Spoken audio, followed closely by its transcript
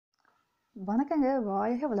வணக்கங்க.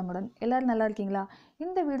 வாழ்க வளமுடன். எல்லாரும் நல்லா இருக்கீங்களா?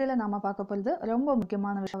 இந்த வீடியோல நாம பார்க்க போறது ரொம்ப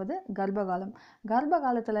முக்கியமான விஷயம். அது கர்ப்பகாலம். கர்ப்ப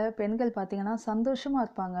காலத்துல பெண்கள் பார்த்தீங்கன்னா சந்தோஷமா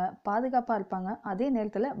இருப்பாங்க, பாதுகாப்பா இருப்பாங்க. அதே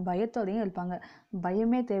நேரத்துல பயத்தோடையும் இருப்பாங்க.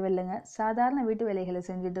 பயமே தேவையில்லைங்க. சாதாரண வீட்டு வேலைகளை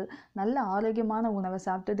செஞ்சுட்டு நல்ல ஆரோக்கியமான உணவை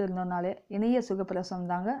சாப்பிட்டுட்டு இருந்தோம்னாலே இனிய சுகப்பிரசவம்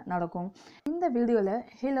தாங்க நடக்கும். இந்த வீடியோல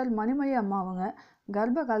ஹீலர் மணிமொழி அம்மா அவங்க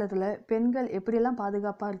கர்ப்ப காலத்துல பெண்கள் எப்படியெல்லாம்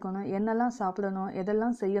பாதுகாப்பா இருக்கணும், என்னெல்லாம் சாப்பிடணும்,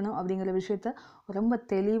 எதெல்லாம் செய்யணும் அப்படிங்கிற விஷயத்த ரொம்ப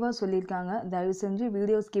தெளிவாக சொல்லியிருக்காங்க. தயவு செஞ்சு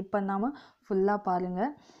வீடியோ ஸ்கிப் பண்ணாமல் ஃபுல்லாக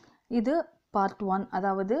பாருங்கள். இது பார்ட் 1.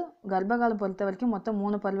 அதாவது கர்ப்பகாலம் பொறுத்த வரைக்கும் மொத்தம்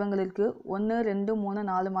 3 பருவங்கள் இருக்குது. 1, 2, 3,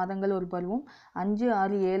 4 மாதங்கள் ஒரு பருவம், 5,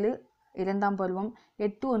 6, 7 2ஆம் பருவம்,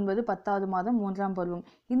 8, 9, 10வது மாதம் 3ஆம் பருவம்.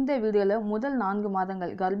 இந்த வீடியோவில் முதல் 4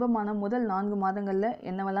 மாதங்கள், கர்ப்பமான முதல் 4 மாதங்களில்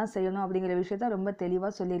என்னவெல்லாம் செய்யணும் அப்படிங்கிற விஷயத்த ரொம்ப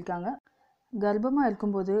தெளிவாக சொல்லியிருக்காங்க. கர்ப்பமாக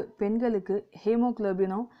இருக்கும்போது பெண்களுக்கு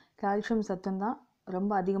ஹீமோகுளோபினும் கால்சியம் சத்தும் தான்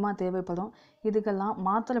ரொம்ப அதிகமாக தேவைப்படும். இதுக்கெல்லாம்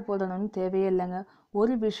மாத்திரை போடணும்னு தேவையே இல்லைங்க.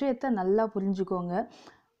 ஒரு விஷயத்த நல்லா புரிஞ்சுக்கோங்க.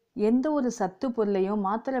 எந்த ஒரு சத்து பொருளையும்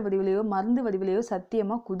மாத்திரை வடிவிலையோ மருந்து வடிவிலையோ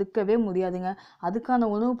சத்தியமாக கொடுக்கவே முடியாதுங்க. அதுக்கான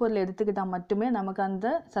உணவுப் பொருளை எடுத்துக்கிட்டால் மட்டுமே நமக்கு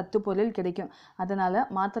அந்த சத்து பொருள் கிடைக்கும். அதனால்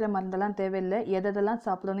மாத்திரை மருந்தெல்லாம் தேவையில்லை. எதெல்லாம்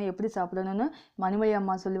சாப்பிடணும், எப்படி சாப்பிடணும்னு மணிமொழி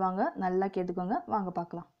அம்மா சொல்லுவாங்க. நல்லா கேட்டுக்கோங்க. வாங்க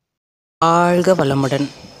பார்க்கலாம். வாழ்க வளமுடன்.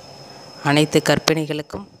 அனைத்து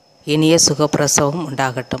கர்ப்பிணிகளுக்கும் இனிய சுகப்பிரசவம்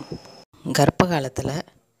உண்டாகட்டும். கர்ப்ப காலத்தில்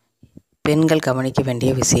பெண்கள் கவனிக்க வேண்டிய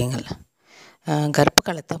விஷயங்கள். கர்ப்ப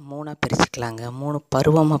காலத்தை 3ஆக பிரிச்சுக்கலாங்க. 3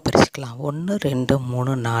 பருவமாக பிரிச்சுக்கலாம். 1, 2,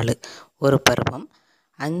 3, 4 ஒரு பருவம்,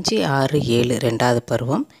 5, 6, 7 2வது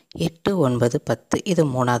பருவம், 8, 9, 10 இது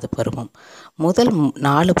 3வது பருவம். முதல்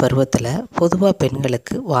 4 பருவத்தில் பொதுவாக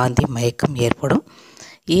பெண்களுக்கு வாந்தி மயக்கம்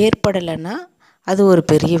ஏற்படலைன்னா அது ஒரு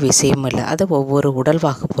பெரிய விஷயம் இல்லை. அது ஒவ்வொரு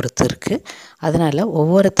உடல்வாக பொறுத்து இருக்குது. அதனால்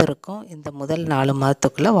ஒவ்வொருத்தருக்கும் இந்த முதல் 4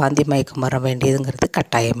 மாதத்துக்குள்ளே வாந்தி மயக்கம் வர வேண்டியதுங்கிறது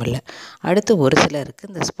கட்டாயம் இல்லை. அடுத்து ஒரு சிலருக்கு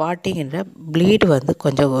இந்த ஸ்பாட்டிங்கிற ப்ளீடு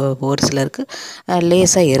கொஞ்சம் ஒரு சிலருக்கு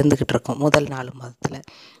லேசாக இருந்துக்கிட்டு இருக்கும் முதல் 4 மாதத்தில்.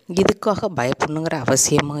 இதுக்காக பயப்படணுங்கிற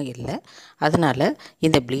அவசியமும் இல்லை. அதனால்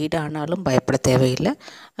இந்த ப்ளீட் ஆனாலும் பயப்பட தேவையில்லை.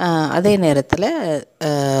 அதே நேரத்தில்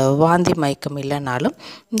வாந்தி மயக்கம் இல்லைனாலும்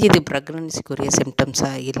இது ப்ரெக்னன்சிக்குரிய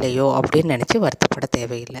சிம்டம்ஸாக இல்லையோ அப்படின்னு நினச்சி வருத்தப்பட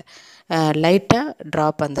தேவையில்லை. லைட்டாக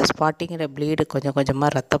ட்ராப் அந்த ஸ்பாட்டிங்கிற ப்ளீடு கொஞ்சம் கொஞ்சமாக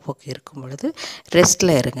ரத்தப்போக்கு இருக்கும் பொழுது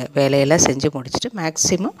ரெஸ்ட்டில் இருங்க. வேலையெல்லாம் செஞ்சு முடிச்சுட்டு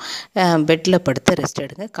மேக்ஸிமம் பெட்டில் படுத்து ரெஸ்ட்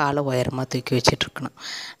எடுங்க. காலை உயரமாக தூக்கி வச்சிட்ருக்கணும்.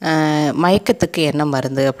 மயக்கத்துக்கு என்ன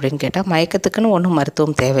மருந்து அப்படின்னு கேட்டால், மயக்கத்துக்குன்னு ஒன்றும்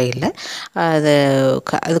மருத்துவம் தேவையில்லை.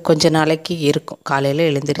 அது கொஞ்ச நாளைக்கு இருக்கும். காலையில்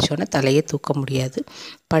எழுந்திரிச்சோன்னே தலையே தூக்க முடியாது,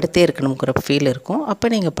 படுத்தே இருக்கணுங்கிற ஃபீல் இருக்கும். அப்போ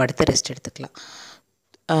நீங்கள் படுத்து ரெஸ்ட் எடுத்துக்கலாம்.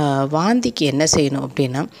 வாந்திக்கு என்ன செய்யணும்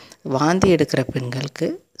அப்படின்னா, வாந்தி எடுக்கிற பெண்களுக்கு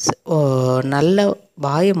நல்ல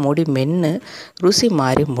வாயை மூடி மென்று ருசி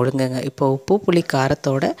மாறி முழுங்குங்க. இப்போ உப்பு புளி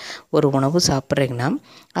காரத்தோட ஒரு உணவு சாப்பிட்றீங்கன்னா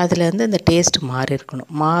அதுலேருந்து அந்த டேஸ்ட்டு மாறி இருக்கணும்.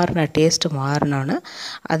 டேஸ்ட்டு மாறினோன்னா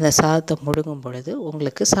அந்த சாதத்தை முழுங்கும் பொழுது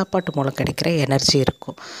உங்களுக்கு சாப்பாட்டு மூலம் கிடைக்கிற எனர்ஜி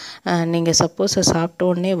இருக்கும். நீங்கள் சப்போஸ்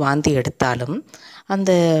சாப்பிட்டோன்னே வாந்தி எடுத்தாலும்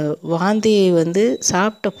அந்த வாந்தி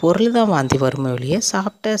சாப்பிட்ட பொருள் தான் வாந்தி வருமே ஒழிய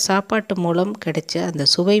சாப்பிட்ட சாப்பாட்டு மூலம் கிடைச்ச அந்த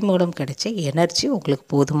சுவை மூலம் கிடைச்ச எனர்ஜி உங்களுக்கு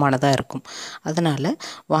போதுமானதாக இருக்கும். அதனால்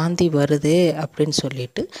வாந்தி வருது அப்படின்னு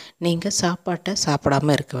சொல்லிட்டு நீங்கள் சாப்பாட்டை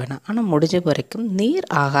சாப்பிடாமல் இருக்க வேணாம். ஆனால் முடிஞ்ச வரைக்கும் நீர்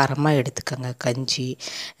ஆகாரமாக எடுத்துக்கோங்க. கஞ்சி,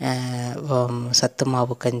 சத்து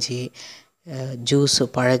மாவு கஞ்சி, ஜூஸு,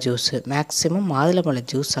 பழ ஜூஸு, மேக்ஸிமம் மாதுளம்பழ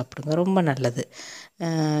ஜூஸ் சாப்பிடுங்க, ரொம்ப நல்லது.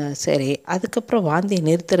 சரி, அதுக்கப்புறம் வாந்தி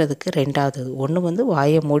நிறுத்துறதுக்கு 2வது ஒன்று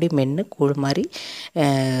வாயை மூடி மென்று கூழ் மாதிரி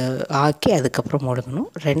ஆக்கி அதுக்கப்புறம் முழுங்கணும்.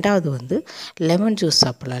 2வது லெமன் ஜூஸ்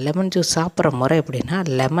சாப்பிட்லாம். லெமன் ஜூஸ் சாப்பிட்ற முறை எப்படின்னா,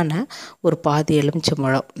 லெமனை ஒரு பாதி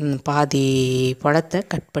எலுமிச்சம்பழம், பாதி பழத்தை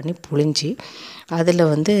கட் பண்ணி புழிஞ்சி அதில்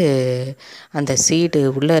அந்த சீடு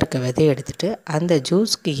உள்ளே இருக்க விதையை எடுத்துகிட்டு அந்த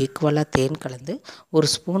ஜூஸ்க்கு ஈக்குவலாக தேன் கலந்து ஒரு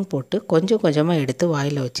ஸ்பூன் போட்டு கொஞ்சம் கொஞ்சமாக எடுத்து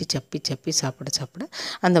வாயில் வச்சு சப்பி சப்பி சாப்பிட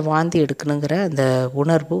அந்த வாந்தி எடுக்கணுங்கிற அந்த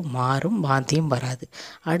உணர்வு மாறும், வாந்தியும் வராது.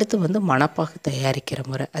 அடுத்து மணப்பாகு தயாரிக்கிற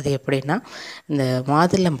முறை. அது எப்படின்னா, இந்த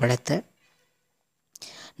மாதுளம்பழத்தை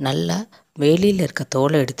நல்லா வெளியில் இருக்க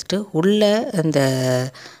தோலை எடுத்துகிட்டு உள்ளே அந்த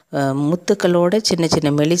முத்துக்களோட சின்ன சின்ன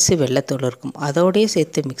மெலிசு வெள்ளைத்தோல் இருக்கும், அதோடையே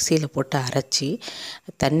சேர்த்து மிக்சியில் போட்டு அரைச்சி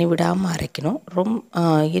தண்ணி விடாமல் அரைக்கணும்.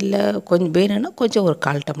 இல்லை கொஞ்சம் வேணும்னா கொஞ்சம் ஒரு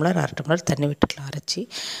 1/4 டம்ளர் 1/2 டம்ளர் தண்ணி விட்டுக்கலாம். அரைச்சி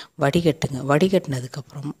வடிகட்டுங்க.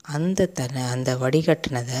 வடிகட்டினதுக்கப்புறம் அந்த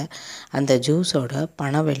வடிகட்டினதை அந்த ஜூஸோட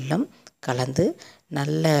பனவெல்லம் கலந்து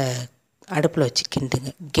நல்ல அடுப்பில் வச்சு கிண்டுங்க.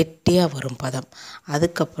 கெட்டியாக வரும் பதம்.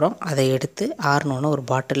 அதுக்கப்புறம் அதை எடுத்து ஆறணுன்னு ஒரு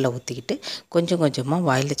பாட்டிலில் ஊற்றிக்கிட்டு கொஞ்சம் கொஞ்சமாக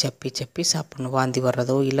வாயில் சப்பி சப்பி சாப்பிடணும். வாந்தி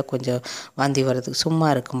வர்றதோ இல்லை கொஞ்சம் வாந்தி வர்றதுக்கு சும்மா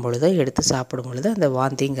இருக்கும் பொழுதோ எடுத்து சாப்பிடும் பொழுது அந்த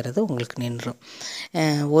வாந்திங்கிறது உங்களுக்கு நின்றும்.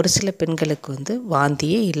 ஒரு சில பெண்களுக்கு வந்து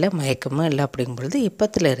வாந்தியே இல்லை மயக்கமும் இல்லை அப்படிங்கும் பொழுது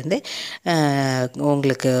இப்போத்துலேருந்தே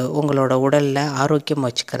உங்களுக்கு உங்களோட உடலில் ஆரோக்கியம்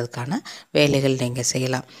வச்சுக்கிறதுக்கான வேலைகள் நீங்கள்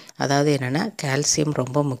செய்யலாம். அதாவது என்னென்னா கால்சியம்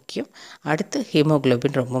ரொம்ப முக்கியம், அடுத்து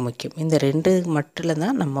ஹீமோகுளோபின் ரொம்ப முக்கியம். இந்த ரெண்டு மட்டும்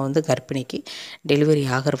தான் நம்ம வந்து கர்ப்பிணிக்கு டெலிவரி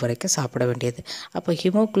ஆகிற வரைக்கும் சாப்பிட வேண்டியது. அப்போ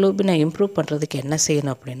ஹீமோகுளோபினை இம்ப்ரூவ் பண்ணுறதுக்கு என்ன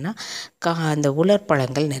செய்யணும் அப்படின்னா அந்த உலர்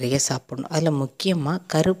பழங்கள் நிறைய சாப்பிடணும். அதில் முக்கியமாக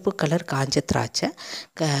கருப்பு கலர் காஞ்ச திராட்சை,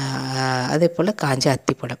 அதே போல் காஞ்ச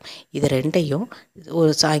அத்திப்பழம், இது ரெண்டையும்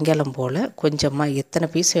ஒரு சாயங்காலம் போல் கொஞ்சமாக எத்தனை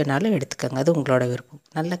பீஸ் வேணாலும் எடுத்துக்கோங்க, அது உங்களோட விருப்பம்.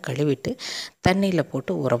 நல்லா கழுவிட்டு தண்ணியில்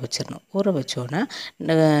போட்டு ஊற வச்சிடணும். ஊற வச்சோன்னா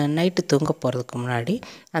நைட்டு தூங்க போகிறதுக்கு முன்னாடி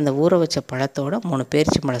அந்த ஊற வச்ச பழத்தோட 3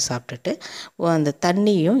 பேரிச்சம்பழம் சாப்பிட்டுட்டு அந்த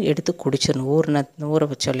தண்ணியும் எடுத்து குடிச்சிடணும். ஊற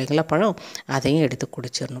வச்சோம் இல்லைங்களா பழம், அதையும் எடுத்து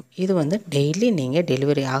குடிச்சிடணும். இது வந்து டெய்லி நீங்கள்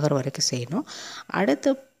டெலிவரி ஆகிற வரைக்கும் செய்யணும். அடுத்து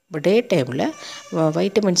டே டைமில்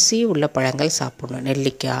வைட்டமின் சி உள்ள பழங்கள் சாப்பிடணும்.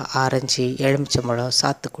 நெல்லிக்காய், ஆரஞ்சு, எலுமிச்சம்பழம்,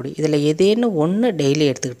 சாத்துக்குடி, இதில் ஏதேனும் ஒன்று டெய்லி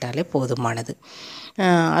எடுத்துக்கிட்டாலே போதுமானது.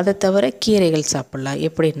 அதை தவிர கீரைகள் சாப்பிட்லாம்.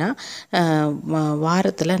 எப்படின்னா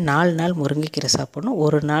வாரத்தில் 4 நாள் முருங்கைக்கீரை சாப்பிட்ணும்,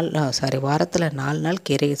 வாரத்தில் 4 நாள்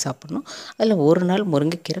கீரையை சாப்பிட்ணும். அதில் ஒரு நாள்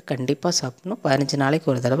முருங்கைக்கீரை கண்டிப்பாக சாப்பிட்ணும். 15 நாளைக்கு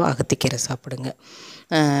ஒரு தடவை அகத்திக்கீரை சாப்பிடுங்க.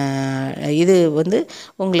 இது வந்து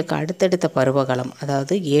உங்களுக்கு அடுத்தடுத்த பருவகாலம்,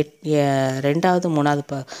 அதாவது 2வது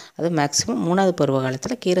 3வது அது மேக்ஸிமம் 3வது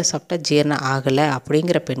பருவகாலத்தில் கீரை சாப்பிட்டா ஜீரணம் ஆகலை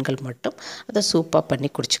அப்படிங்கிற பெண்கள் மட்டும் அதை சூப்பாக பண்ணி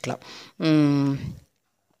குடிச்சிக்கலாம்.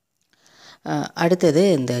 அடுத்தது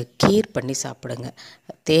இந்த கீர் பண்ணி சாப்பிடுங்க.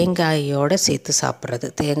 தேங்காயோடு சேர்த்து சாப்பிட்றது.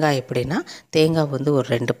 தேங்காய் எப்படின்னா தேங்காய் வந்து ஒரு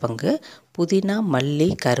 2 பங்கு, புதினா, மல்லி,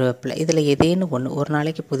 கருவேப்பிலை, இதில் ஏதேனும் ஒன்று. ஒரு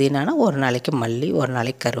நாளைக்கு புதினானா ஒரு நாளைக்கு மல்லி, ஒரு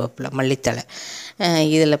நாளைக்கு கருவேப்பிலை, மல்லித்தழை.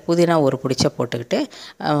 இதில் புதினா ஒரு பிடிச்ச போட்டுக்கிட்டு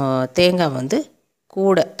தேங்காய் வந்து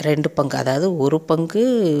கூட 2 பங்கு, அதாவது 1 பங்கு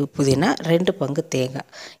புதினா, 2 பங்கு தேங்காய்,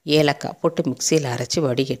 ஏலக்காய் போட்டு மிக்சியில் அரைச்சி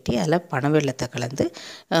வடிகட்டி அதில் பனவெல்லத்தை கலந்து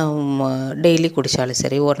டெய்லி குடித்தாலும்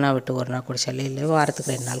சரி, ஒரு நாள் விட்டு ஒரு நாள் குடித்தாலும், இல்லை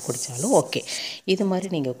வாரத்துக்கு 2 நாள் குடித்தாலும் ஓகே. இது மாதிரி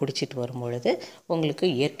நீங்கள் குடிச்சிட்டு வரும்பொழுது உங்களுக்கு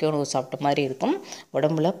இயற்கை உணவு சாப்பிட்ட மாதிரி இருக்கும்.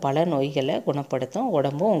 உடம்புல பல நோய்களை குணப்படுத்தும்.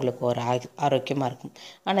 உடம்பும் உங்களுக்கு ஒரு ஆரோக்கியமாக இருக்கும்.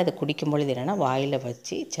 ஆனால் அதை குடிக்கும் பொழுது என்னென்னா வாயில்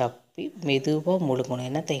வச்சு சப்பி மெதுவாக முழுங்கணும்.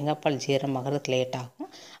 ஏன்னா தேங்காய் பால் ஜீரணமாகிறதுக்கு லேட் ஆகும்.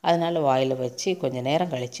 அதனால் வாயில் வச்சு கொஞ்சம்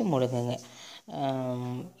நேரம் கழித்து முழுங்குங்க.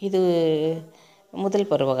 இது முதல்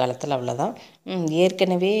பருவ காலத்தில் அவ்வளோதான்.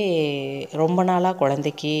 ஏற்கனவே ரொம்ப நாளாக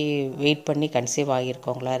குழந்தைக்கு வெயிட் பண்ணி கன்சீவ்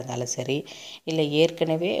ஆகியிருக்கவங்களா இருந்தாலும் சரி, இல்லை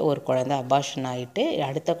ஏற்கனவே ஒரு குழந்தை அபார்ஷன் ஆகிட்டு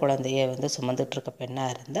அடுத்த குழந்தைய வந்து சுமந்துட்டுருக்க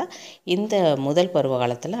பெண்ணாக இருந்தால் இந்த முதல் பருவ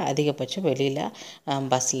காலத்தில் அதிகபட்சம் வெளியில்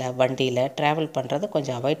பஸ்ஸில் வண்டியில் ட்ராவல் பண்ணுறதை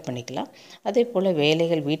கொஞ்சம் அவாய்ட் பண்ணிக்கலாம். அதே போல்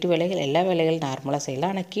வேலைகள், வீட்டு வேலைகள், எல்லா வேலைகளும் நார்மலாக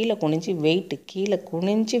செய்யலாம். ஆனால் கீழே குனிஞ்சு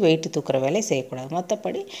வெயிட்டு தூக்குற வேலையை செய்யக்கூடாது.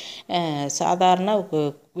 மற்றபடி சாதாரண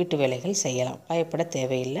வீட்டு வேலைகள் செய்யலாம், பயப்பட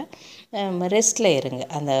தேவையில்லை. ரெஸ்ட்டில் இருங்க.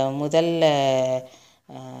 அந்த முதல்ல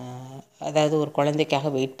அதாவது ஒரு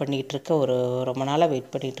குழந்தைக்காக வெயிட் பண்ணிகிட்ருக்க ரொம்ப நாளாக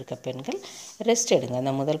வெயிட் பண்ணிகிட்ருக்க பெண்கள் ரெஸ்ட் எடுங்க.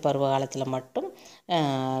 அந்த முதல் பருவ காலத்தில் மட்டும்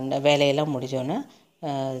அந்த வேலையெல்லாம் முடிஞ்சோன்னே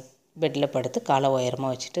பெட்டில் படுத்து காலை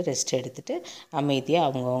உயரமாக வச்சுட்டு ரெஸ்ட் எடுத்துகிட்டு அமைதியாக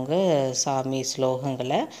அவங்கவுங்க சாமி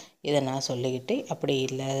ஸ்லோகங்களை இதை நான் சொல்லிக்கிட்டு, அப்படி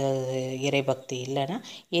இல்லை இறைபக்தி இல்லைன்னா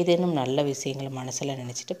ஏதேனும் நல்ல விஷயங்களை மனசில்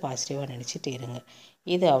நினச்சிட்டு பாசிட்டிவாக நினச்சிட்டு இருங்க.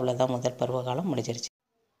 இது அவ்வளோதான், முதல் பருவகாலம் முடிஞ்சிருச்சு.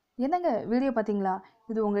 என்னங்க வீடியோ பார்த்தீங்களா?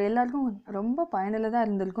 இது உங்கள் எல்லாருக்கும் ரொம்ப பயனுள்ளதாக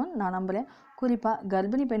இருந்திருக்கும் நான் நம்புகிறேன். குறிப்பாக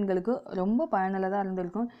கர்ப்பிணி பெண்களுக்கு ரொம்ப பயனுள்ளதாக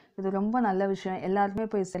இருந்திருக்கும். இது ரொம்ப நல்ல விஷயம், எல்லாருக்குமே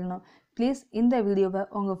போய் சேரணும். ப்ளீஸ் இந்த வீடியோவை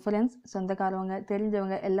உங்கள் ஃப்ரெண்ட்ஸ், சொந்தக்காரவங்க,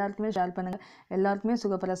 தெரிஞ்சவங்க எல்லாருக்குமே ஷேர் பண்ணுங்கள். எல்லாருக்குமே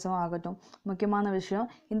சுகப்பிரசவம் ஆகட்டும். முக்கியமான விஷயம்,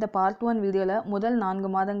 இந்த பார்ட் 1 வீடியோவில் முதல்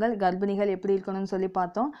 4 மாதங்கள் கர்ப்பிணிகள் எப்படி இருக்கணும்னு சொல்லி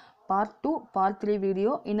பார்த்தோம். பார்ட் 2, பார்ட் 3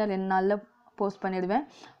 வீடியோ இன்னும் 2 நாளில் போஸ்ட் பண்ணிடுவேன்.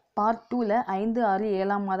 பார்ட் 2ல் 5, 6,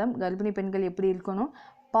 7ஆம் மாதம் கர்ப்பிணி பெண்கள் எப்படி இருக்கணும்,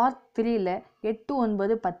 பார்ட் 3ல் 8,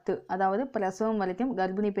 9, 10 அதாவது பிரசவம் வரைக்கும்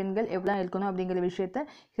கர்ப்பிணி பெண்கள் எவ்வளோ இருக்கணும் அப்படிங்கிற விஷயத்த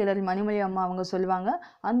ஹிலரி மணிமொழி அம்மா அவங்க சொல்லுவாங்க.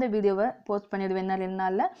 அந்த வீடியோவை போஸ்ட் பண்ணிடுவேன் 2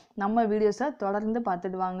 நாளில். நம்ம வீடியோஸை தொடர்ந்து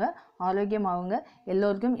பார்த்துட்டு வாங்க, ஆரோக்கியமாகுங்க.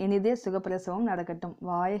 எல்லோருக்கும் இனிதே சுகப்பிரசவம் நடக்கட்டும்.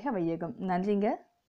 வாழ்க வையகம். நன்றிங்க.